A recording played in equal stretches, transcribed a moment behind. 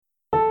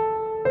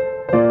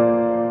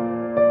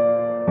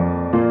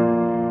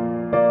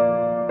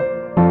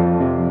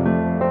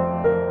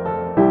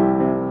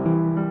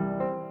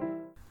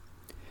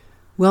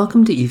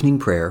Welcome to evening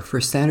prayer for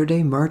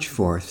Saturday, March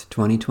 4th,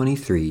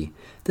 2023,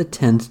 the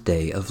 10th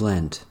day of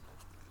Lent.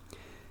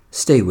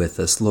 Stay with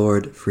us,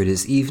 Lord, for it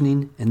is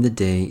evening and the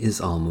day is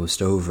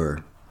almost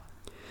over.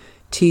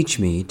 Teach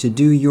me to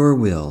do your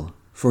will,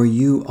 for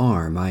you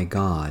are my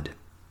God.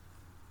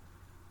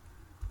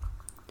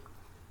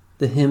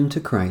 The hymn to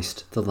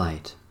Christ the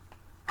Light.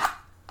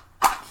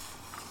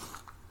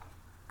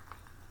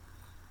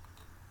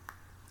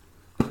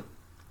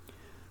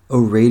 O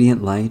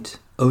radiant light,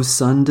 O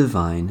Sun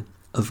divine,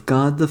 of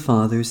God the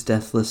Father's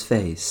deathless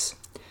face,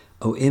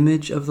 O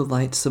image of the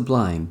light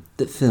sublime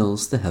that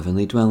fills the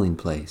heavenly dwelling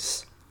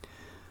place.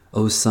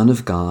 O Son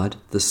of God,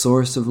 the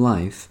source of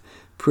life,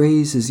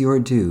 praise is your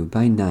due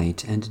by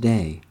night and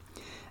day.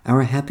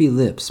 Our happy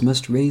lips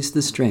must raise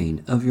the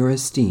strain of your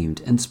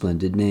esteemed and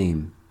splendid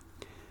name.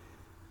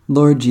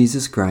 Lord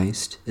Jesus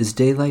Christ, as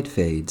daylight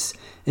fades,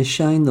 as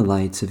shine the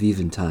lights of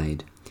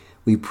eventide,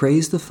 we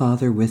praise the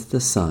Father with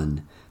the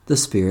Son, the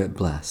Spirit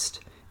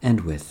blessed,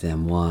 and with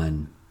them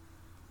one.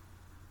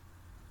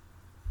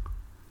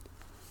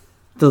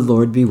 The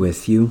Lord be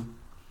with you.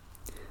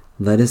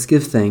 Let us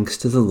give thanks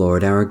to the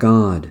Lord our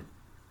God.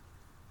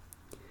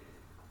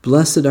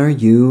 Blessed are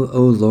you,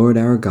 O Lord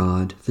our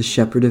God, the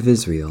Shepherd of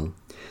Israel,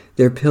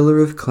 their pillar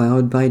of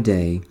cloud by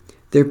day,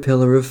 their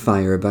pillar of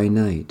fire by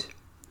night.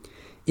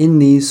 In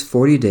these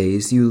 40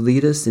 days you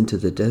lead us into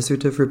the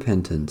desert of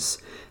repentance,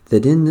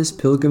 that in this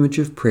pilgrimage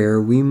of prayer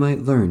we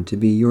might learn to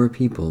be your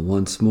people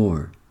once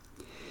more.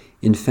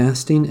 In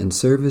fasting and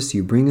service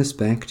you bring us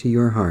back to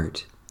your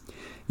heart.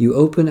 You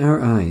open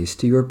our eyes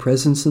to your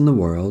presence in the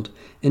world,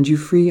 and you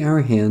free our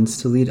hands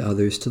to lead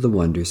others to the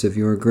wonders of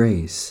your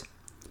grace.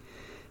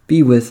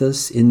 Be with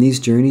us in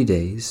these journey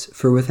days,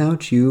 for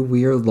without you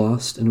we are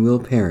lost and will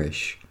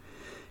perish.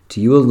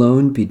 To you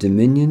alone be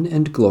dominion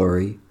and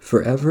glory,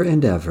 forever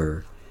and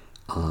ever.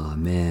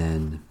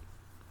 Amen.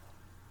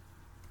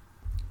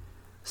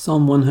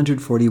 Psalm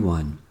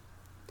 141.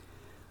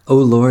 O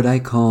Lord, I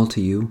call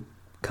to you.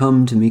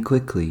 Come to me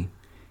quickly.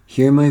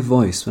 Hear my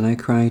voice when I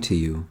cry to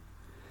you.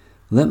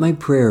 Let my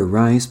prayer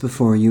rise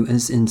before you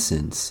as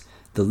incense,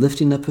 the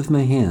lifting up of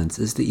my hands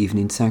as the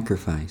evening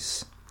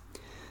sacrifice.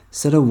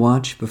 Set a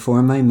watch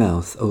before my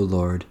mouth, O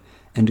Lord,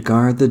 and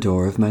guard the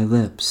door of my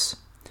lips.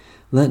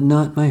 Let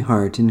not my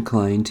heart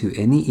incline to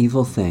any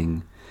evil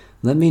thing.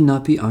 Let me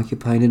not be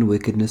occupied in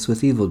wickedness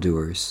with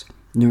evildoers,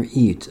 nor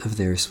eat of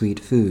their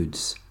sweet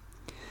foods.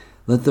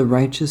 Let the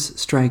righteous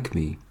strike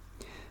me.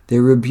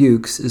 Their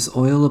rebukes as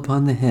oil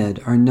upon the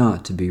head are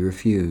not to be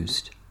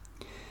refused.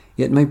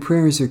 Yet my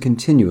prayers are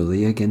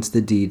continually against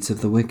the deeds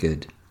of the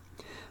wicked.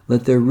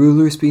 Let their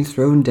rulers be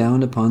thrown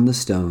down upon the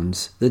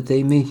stones, that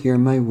they may hear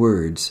my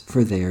words,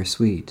 for they are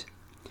sweet.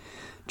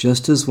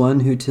 Just as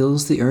one who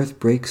tills the earth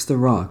breaks the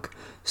rock,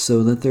 so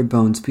let their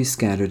bones be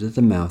scattered at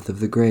the mouth of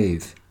the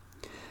grave.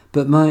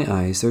 But my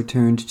eyes are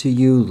turned to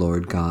you,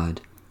 Lord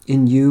God.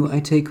 In you I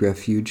take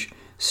refuge.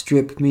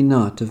 Strip me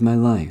not of my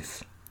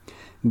life.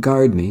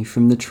 Guard me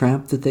from the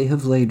trap that they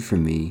have laid for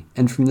me,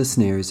 and from the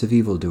snares of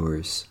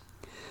evildoers.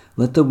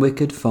 Let the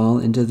wicked fall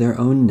into their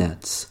own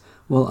nets,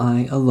 while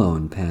I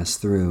alone pass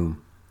through.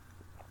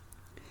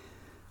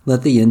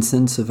 Let the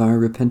incense of our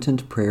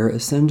repentant prayer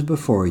ascend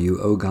before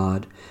you, O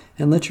God,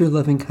 and let your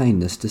loving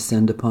kindness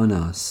descend upon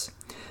us,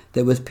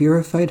 that with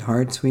purified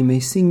hearts we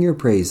may sing your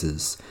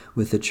praises,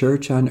 with the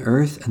church on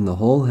earth and the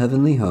whole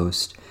heavenly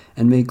host,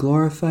 and may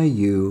glorify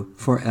you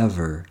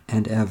forever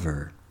and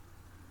ever.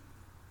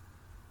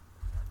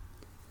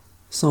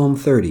 Psalm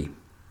 30.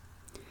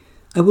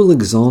 I will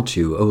exalt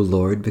you, O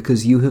Lord,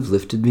 because you have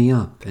lifted me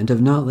up, and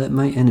have not let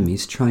my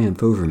enemies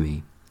triumph over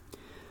me.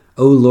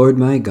 O Lord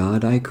my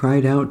God, I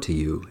cried out to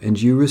you,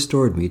 and you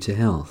restored me to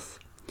health.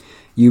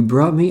 You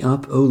brought me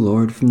up, O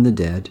Lord, from the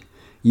dead.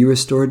 You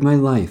restored my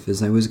life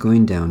as I was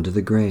going down to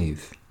the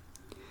grave.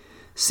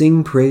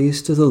 Sing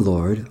praise to the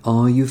Lord,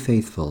 all you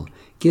faithful.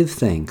 Give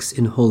thanks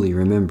in holy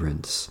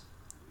remembrance.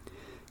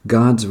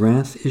 God's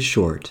wrath is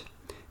short.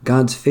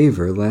 God's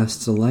favor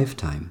lasts a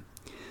lifetime.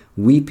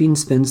 Weeping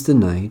spends the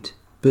night,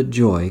 but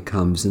joy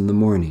comes in the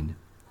morning.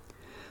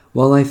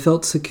 While I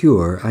felt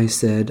secure, I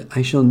said,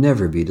 I shall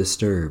never be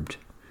disturbed.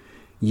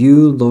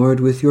 You, Lord,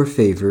 with your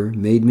favor,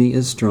 made me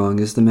as strong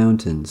as the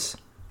mountains.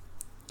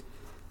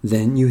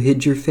 Then you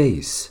hid your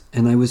face,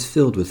 and I was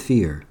filled with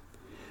fear.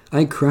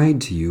 I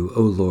cried to you,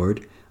 O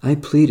Lord. I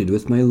pleaded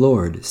with my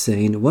Lord,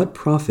 saying, What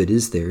profit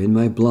is there in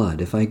my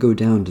blood if I go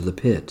down to the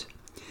pit?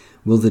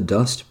 Will the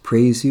dust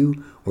praise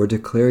you, or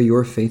declare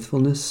your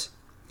faithfulness?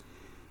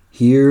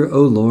 Hear,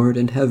 O Lord,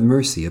 and have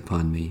mercy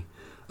upon me.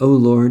 O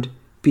Lord,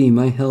 be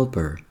my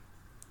helper.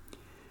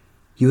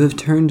 You have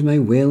turned my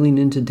wailing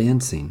into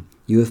dancing.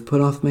 You have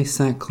put off my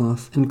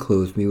sackcloth and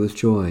clothed me with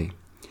joy.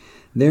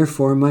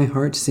 Therefore my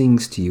heart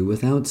sings to you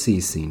without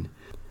ceasing.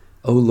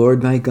 O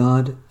Lord my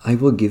God, I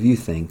will give you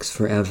thanks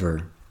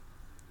forever.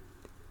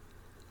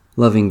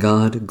 Loving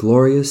God,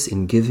 glorious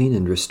in giving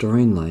and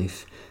restoring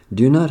life,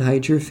 do not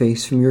hide your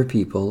face from your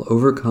people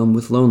overcome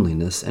with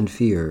loneliness and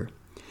fear.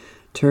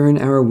 Turn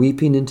our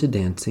weeping into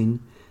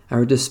dancing,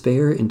 our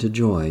despair into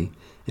joy,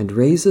 and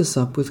raise us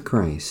up with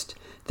Christ,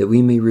 that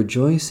we may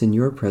rejoice in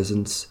your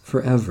presence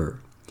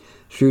forever.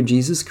 Through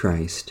Jesus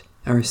Christ,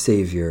 our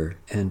Savior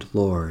and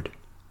Lord.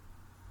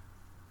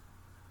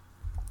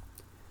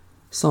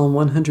 Psalm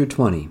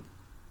 120.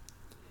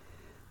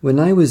 When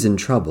I was in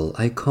trouble,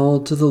 I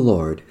called to the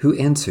Lord, who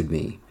answered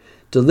me.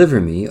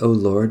 Deliver me, O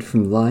Lord,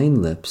 from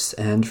lying lips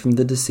and from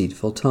the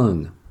deceitful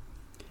tongue.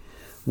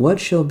 What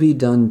shall be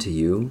done to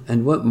you,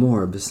 and what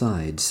more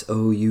besides,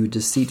 O you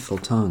deceitful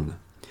tongue?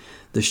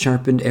 The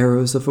sharpened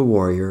arrows of a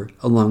warrior,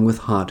 along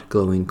with hot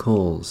glowing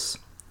coals.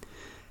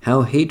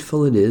 How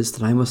hateful it is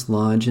that I must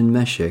lodge in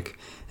Meshech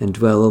and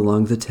dwell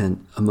among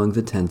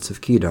the tents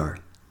of Kedar.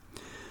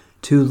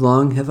 Too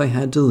long have I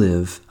had to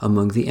live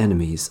among the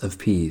enemies of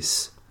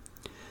peace.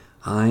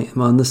 I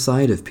am on the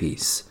side of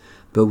peace,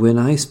 but when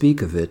I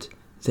speak of it,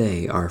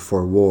 they are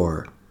for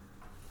war.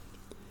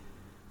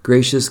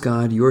 Gracious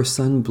God, your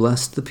Son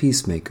blessed the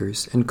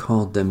peacemakers and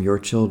called them your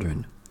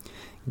children.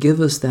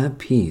 Give us that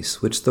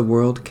peace which the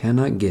world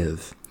cannot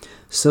give,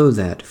 so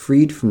that,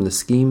 freed from the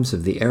schemes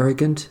of the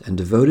arrogant and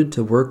devoted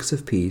to works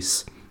of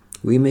peace,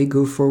 we may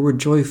go forward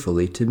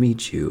joyfully to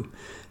meet you,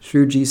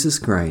 through Jesus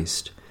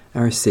Christ,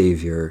 our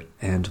Savior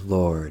and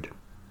Lord.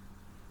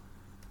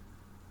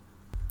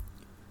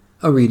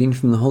 A reading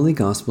from the Holy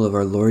Gospel of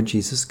our Lord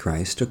Jesus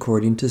Christ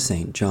according to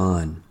St.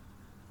 John.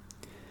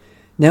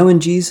 Now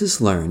when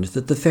Jesus learned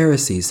that the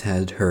Pharisees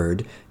had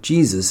heard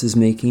Jesus is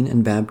making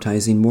and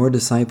baptizing more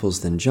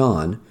disciples than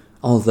John,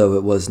 although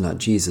it was not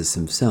Jesus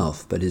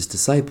himself but his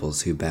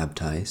disciples who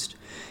baptized,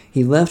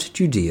 he left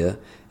Judea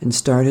and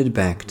started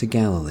back to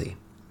Galilee.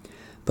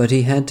 But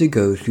he had to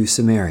go through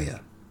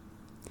Samaria.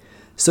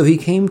 So he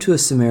came to a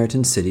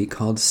Samaritan city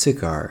called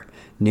Sychar,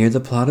 near the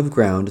plot of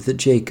ground that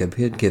Jacob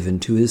had given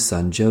to his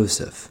son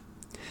Joseph.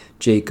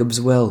 Jacob's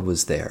well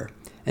was there,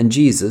 and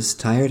Jesus,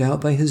 tired out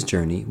by his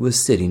journey, was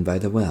sitting by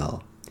the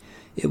well.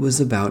 It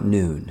was about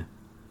noon.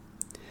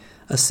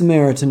 A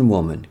Samaritan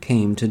woman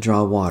came to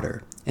draw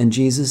water, and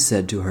Jesus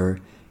said to her,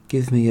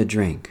 "Give me a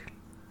drink."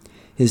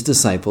 His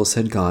disciples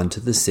had gone to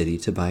the city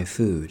to buy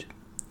food.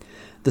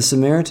 The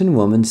Samaritan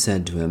woman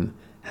said to him,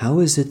 "How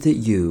is it that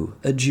you,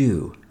 a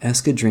Jew,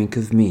 ask a drink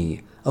of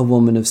me, a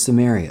woman of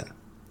Samaria?"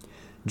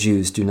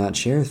 Jews do not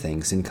share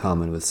things in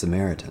common with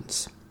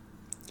Samaritans.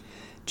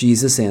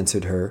 Jesus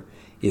answered her,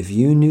 "If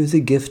you knew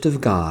the gift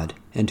of God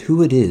and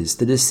who it is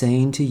that is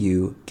saying to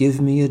you, 'Give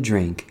me a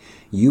drink,'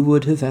 you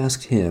would have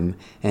asked him,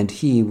 and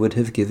he would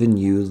have given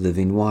you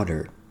living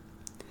water."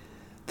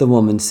 The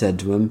woman said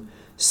to him,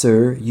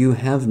 "Sir, you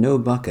have no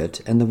bucket,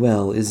 and the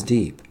well is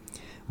deep.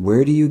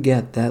 Where do you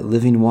get that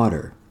living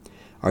water?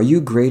 Are you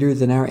greater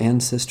than our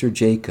ancestor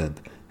Jacob,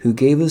 who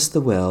gave us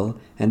the well,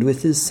 and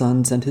with his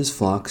sons and his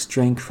flocks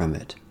drank from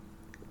it?"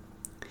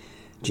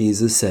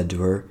 Jesus said to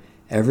her,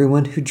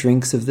 "Everyone who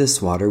drinks of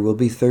this water will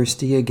be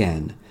thirsty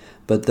again,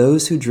 but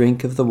those who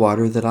drink of the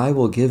water that I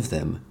will give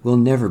them will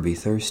never be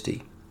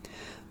thirsty.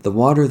 The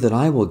water that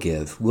I will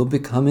give will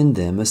become in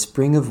them a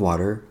spring of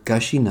water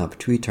gushing up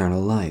to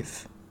eternal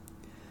life."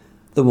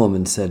 The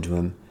woman said to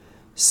him,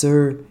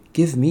 "Sir,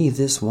 give me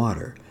this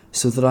water,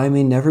 so that I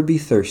may never be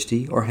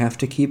thirsty or have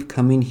to keep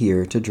coming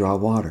here to draw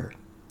water."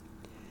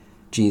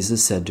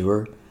 Jesus said to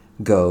her,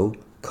 "Go,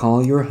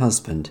 call your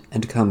husband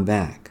and come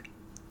back."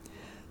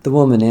 The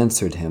woman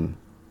answered him,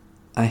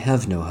 "I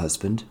have no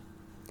husband."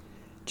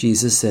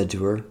 Jesus said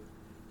to her,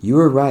 "You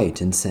are right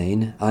in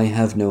saying, 'I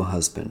have no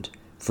husband,'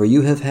 for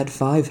you have had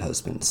 5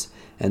 husbands,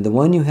 and the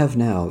one you have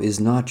now is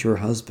not your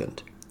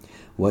husband.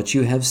 What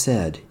you have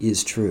said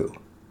is true."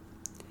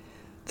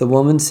 The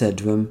woman said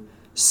to him,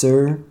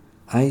 "Sir,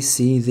 I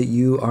see that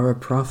you are a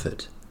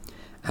prophet.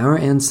 Our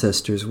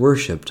ancestors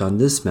worshipped on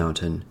this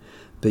mountain,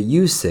 but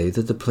you say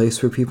that the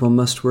place where people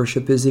must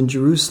worship is in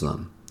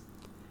Jerusalem."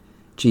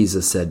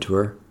 Jesus said to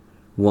her,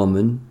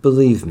 "Woman,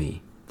 believe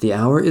me, the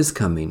hour is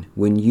coming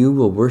when you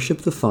will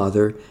worship the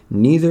Father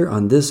neither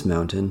on this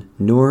mountain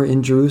nor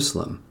in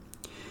Jerusalem.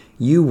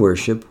 You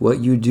worship what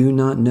you do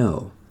not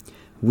know.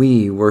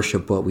 We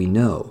worship what we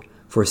know,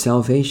 for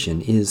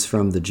salvation is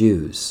from the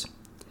Jews.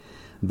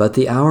 But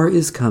the hour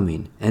is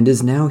coming, and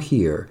is now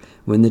here,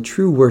 when the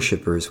true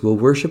worshippers will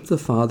worship the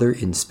Father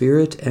in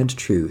spirit and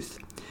truth,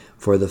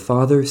 for the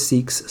Father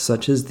seeks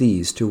such as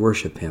these to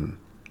worship him.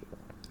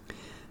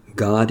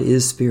 God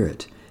is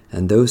spirit,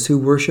 and those who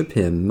worship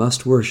him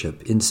must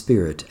worship in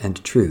spirit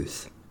and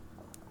truth."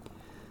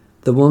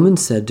 The woman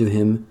said to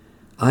him,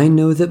 "I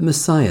know that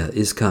Messiah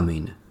is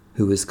coming,"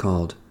 who is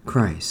called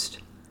Christ.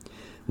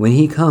 "When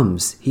he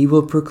comes, he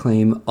will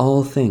proclaim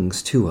all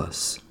things to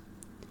us."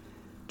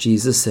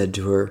 Jesus said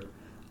to her,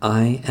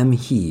 "I am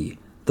he,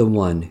 the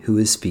one who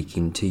is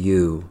speaking to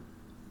you."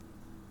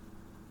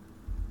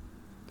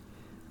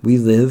 We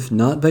live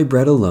not by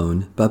bread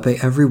alone, but by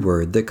every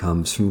word that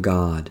comes from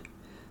God.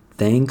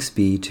 Thanks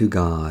be to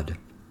God.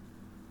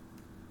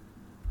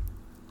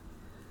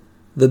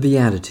 The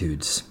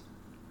Beatitudes.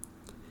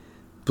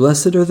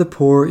 Blessed are the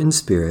poor in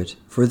spirit,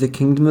 for the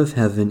kingdom of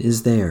heaven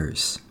is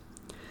theirs.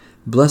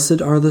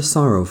 Blessed are the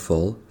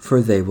sorrowful,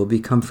 for they will be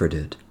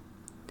comforted.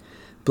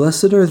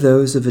 Blessed are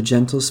those of a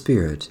gentle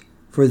spirit,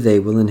 for they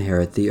will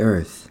inherit the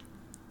earth.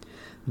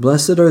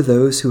 Blessed are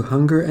those who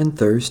hunger and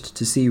thirst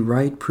to see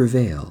right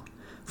prevail,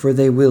 for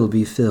they will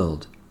be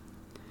filled.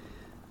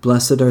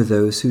 Blessed are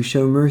those who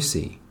show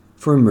mercy,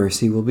 for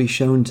mercy will be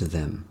shown to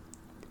them.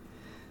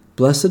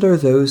 Blessed are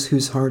those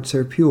whose hearts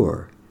are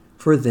pure,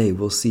 for they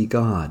will see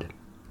God.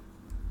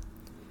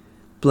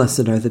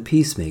 Blessed are the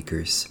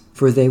peacemakers,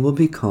 for they will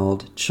be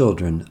called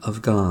children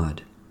of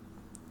God.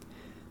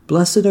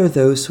 Blessed are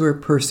those who are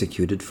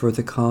persecuted for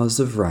the cause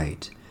of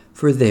right,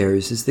 for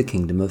theirs is the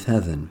kingdom of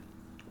heaven.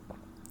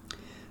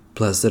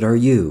 Blessed are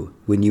you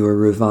when you are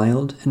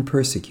reviled and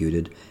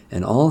persecuted,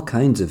 and all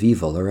kinds of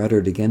evil are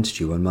uttered against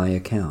you on my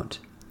account.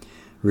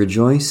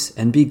 Rejoice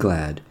and be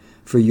glad,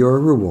 for your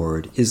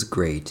reward is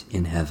great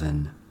in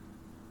heaven.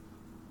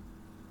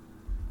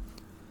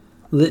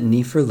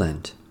 Litany for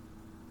Lent.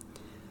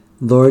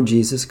 Lord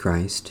Jesus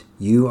Christ,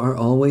 you are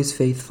always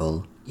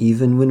faithful,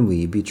 even when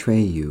we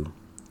betray you.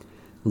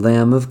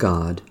 Lamb of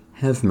God,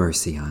 have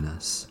mercy on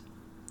us.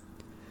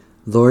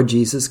 Lord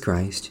Jesus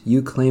Christ,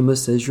 you claim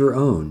us as your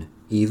own,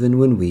 even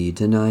when we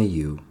deny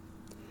you.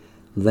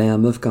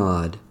 Lamb of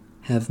God,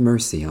 have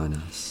mercy on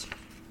us.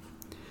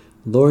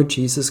 Lord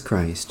Jesus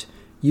Christ,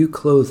 you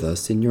clothe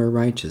us in your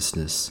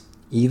righteousness,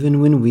 even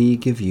when we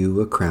give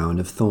you a crown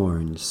of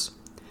thorns.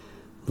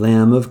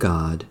 Lamb of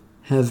God,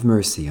 have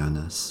mercy on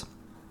us.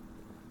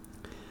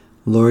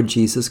 Lord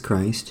Jesus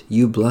Christ,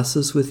 you bless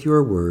us with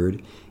your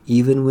word,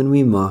 even when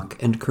we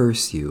mock and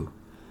curse you.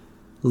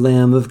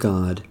 Lamb of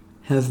God,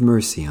 have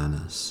mercy on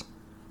us.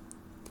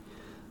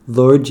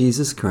 Lord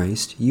Jesus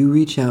Christ, you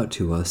reach out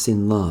to us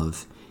in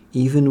love,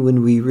 even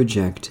when we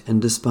reject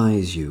and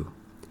despise you.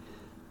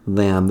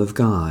 Lamb of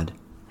God,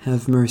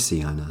 have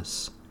mercy on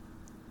us.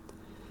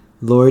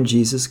 Lord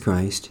Jesus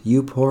Christ,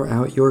 you pour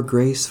out your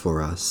grace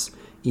for us,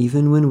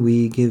 even when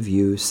we give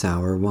you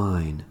sour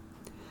wine.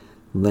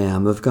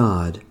 Lamb of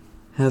God,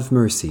 have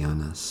mercy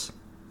on us.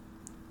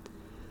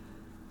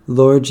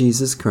 Lord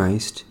Jesus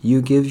Christ,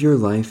 you give your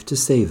life to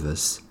save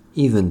us,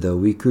 even though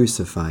we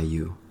crucify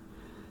you.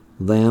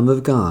 Lamb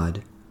of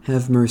God,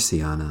 have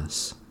mercy on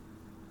us.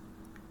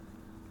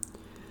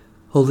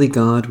 Holy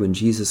God, when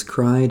Jesus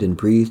cried and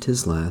breathed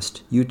his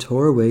last, you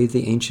tore away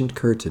the ancient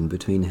curtain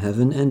between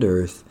heaven and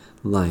earth,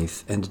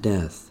 life and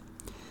death.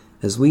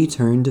 As we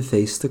turn to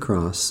face the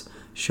cross,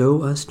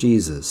 show us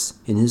Jesus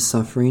in his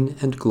suffering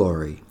and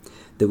glory,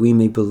 that we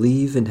may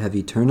believe and have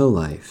eternal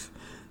life.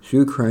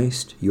 Through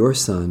Christ, your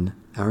Son,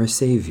 our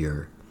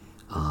Savior.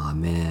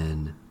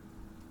 Amen.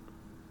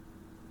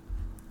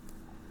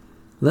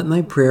 Let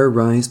my prayer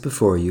rise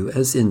before you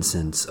as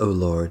incense, O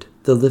Lord,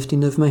 the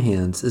lifting of my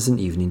hands as an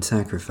evening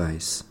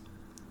sacrifice.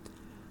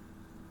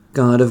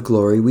 God of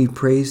glory, we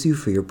praise you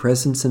for your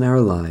presence in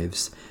our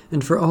lives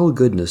and for all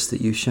goodness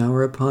that you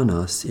shower upon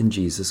us in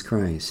Jesus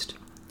Christ.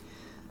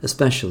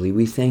 Especially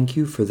we thank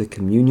you for the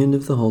communion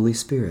of the Holy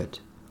Spirit,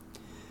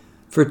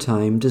 for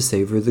time to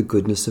savor the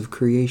goodness of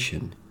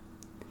creation,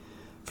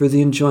 for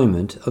the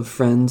enjoyment of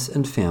friends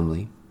and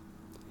family,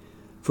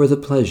 for the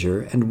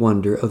pleasure and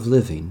wonder of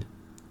living,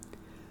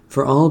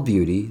 for all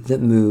beauty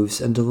that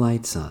moves and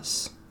delights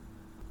us.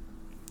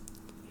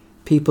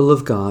 People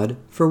of God,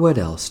 for what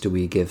else do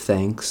we give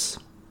thanks?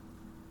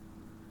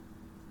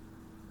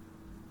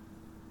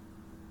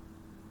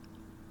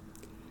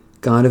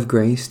 God of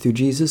grace, through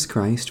Jesus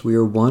Christ, we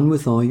are one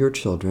with all your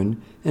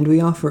children, and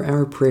we offer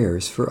our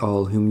prayers for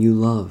all whom you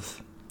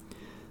love.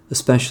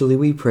 Especially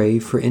we pray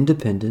for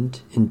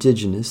independent,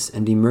 indigenous,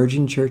 and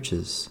emerging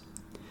churches,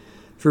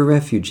 for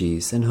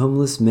refugees and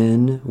homeless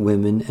men,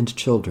 women, and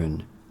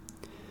children,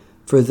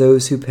 for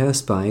those who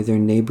pass by their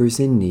neighbors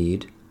in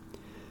need,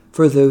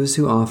 for those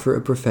who offer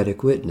a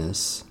prophetic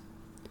witness,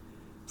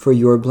 for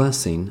your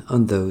blessing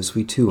on those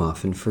we too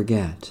often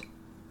forget.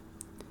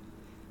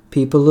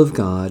 People of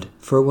God,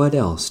 for what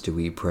else do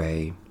we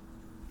pray?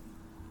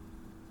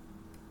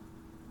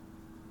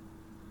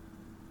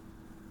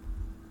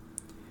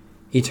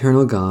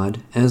 Eternal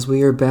God, as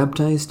we are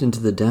baptized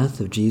into the death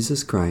of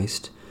Jesus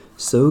Christ,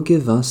 so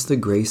give us the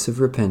grace of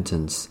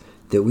repentance,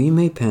 that we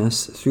may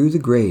pass through the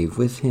grave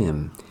with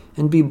him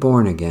and be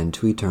born again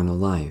to eternal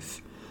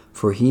life.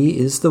 For he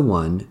is the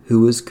one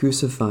who was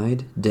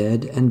crucified,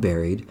 dead, and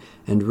buried,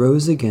 and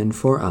rose again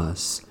for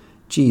us,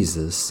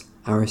 Jesus,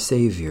 our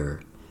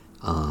Savior.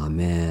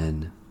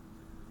 Amen.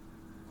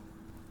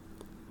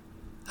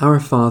 Our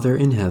Father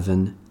in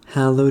heaven,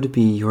 hallowed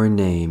be your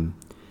name.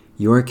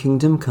 Your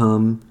kingdom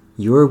come,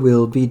 your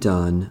will be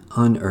done,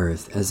 on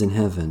earth as in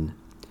heaven.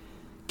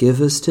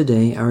 Give us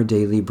today our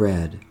daily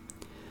bread.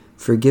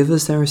 Forgive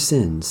us our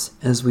sins,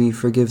 as we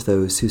forgive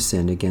those who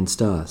sin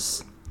against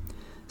us.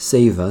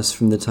 Save us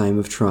from the time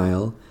of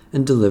trial,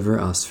 and deliver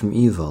us from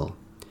evil.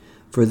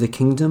 For the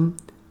kingdom,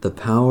 the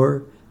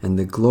power, and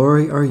the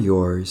glory are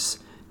yours,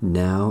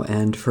 now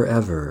and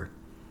forever.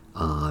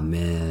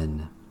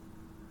 Amen.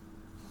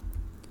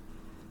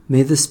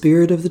 May the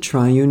Spirit of the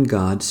Triune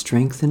God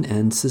strengthen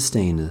and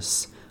sustain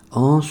us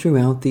all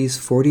throughout these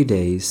 40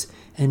 days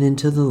and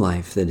into the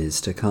life that is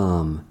to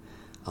come.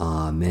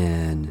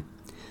 Amen.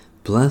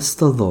 Bless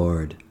the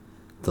Lord.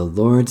 The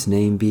Lord's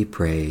name be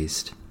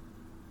praised.